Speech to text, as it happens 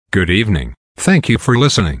Good evening. Thank you for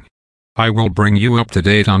listening. I will bring you up to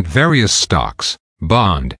date on various stocks,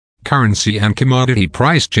 bond, currency and commodity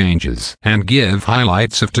price changes and give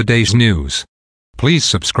highlights of today's news. Please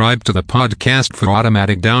subscribe to the podcast for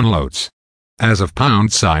automatic downloads. As of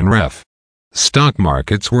 #ref. Stock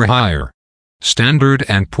markets were higher. Standard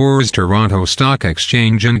 & Poor's Toronto Stock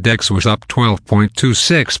Exchange Index was up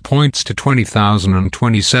 12.26 points to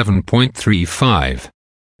 20,027.35.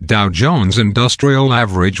 Dow Jones Industrial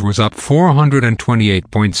Average was up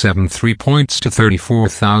 428.73 points to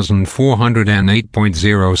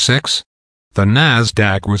 34,408.06. The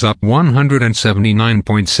Nasdaq was up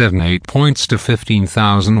 179.78 points to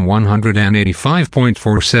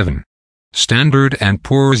 15,185.47. Standard &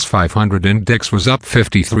 Poor's 500 Index was up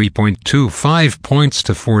 53.25 points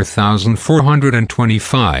to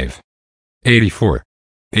 4,425.84.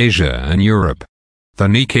 Asia and Europe. The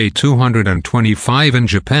Nikkei 225 in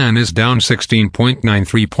Japan is down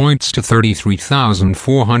 16.93 points to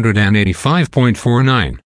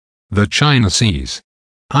 33,485.49. The China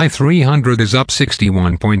CSI 300 is up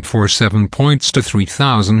 61.47 points to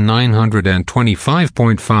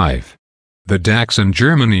 3,925.5. The DAX in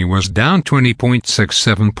Germany was down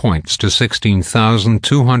 20.67 points to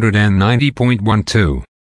 16,290.12.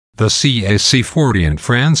 The CAC 40 in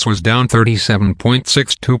France was down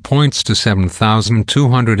 37.62 points to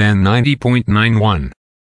 7,290.91.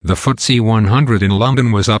 The FTSE 100 in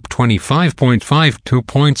London was up 25.52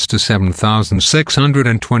 points to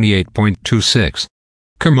 7,628.26.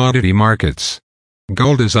 Commodity markets.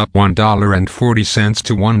 Gold is up $1.40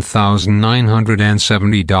 to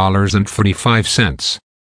 $1,970.45.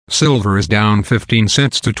 Silver is down 15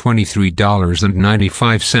 cents to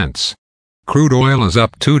 $23.95. Crude oil is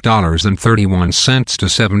up $2.31 to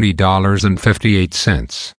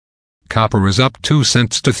 $70.58. Copper is up 2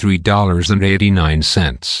 cents to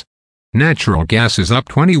 $3.89. Natural gas is up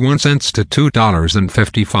 21 cents to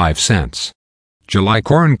 $2.55. July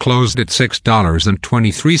corn closed at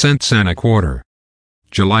 $6.23 and a quarter.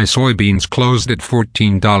 July soybeans closed at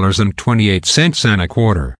 $14.28 and a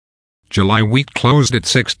quarter. July wheat closed at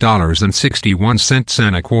 $6.61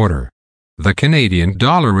 and a quarter. The Canadian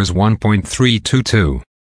dollar is 1.322.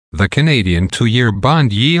 The Canadian 2-year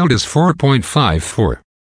bond yield is 4.54.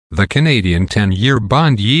 The Canadian 10-year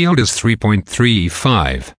bond yield is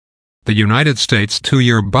 3.35. The United States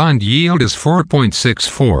 2-year bond yield is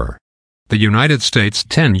 4.64. The United States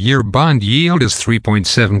 10-year bond yield is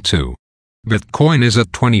 3.72. Bitcoin is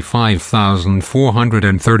at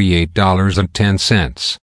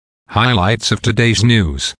 $25,438.10. Highlights of today's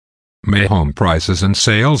news. May home prices and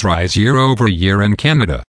sales rise year over year in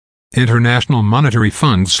Canada. International Monetary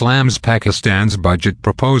Fund slams Pakistan's budget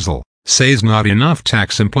proposal, says not enough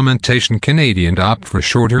tax implementation. Canadian opt for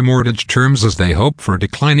shorter mortgage terms as they hope for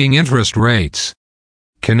declining interest rates.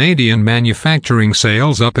 Canadian manufacturing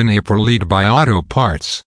sales up in April lead by auto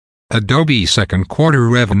parts. Adobe second quarter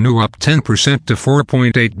revenue up 10% to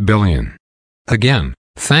 $4.8 billion. Again,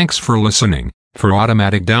 thanks for listening. For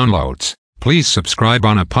automatic downloads, please subscribe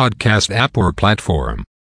on a podcast app or platform.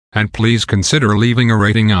 And please consider leaving a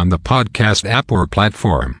rating on the podcast app or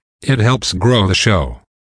platform. It helps grow the show.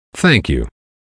 Thank you.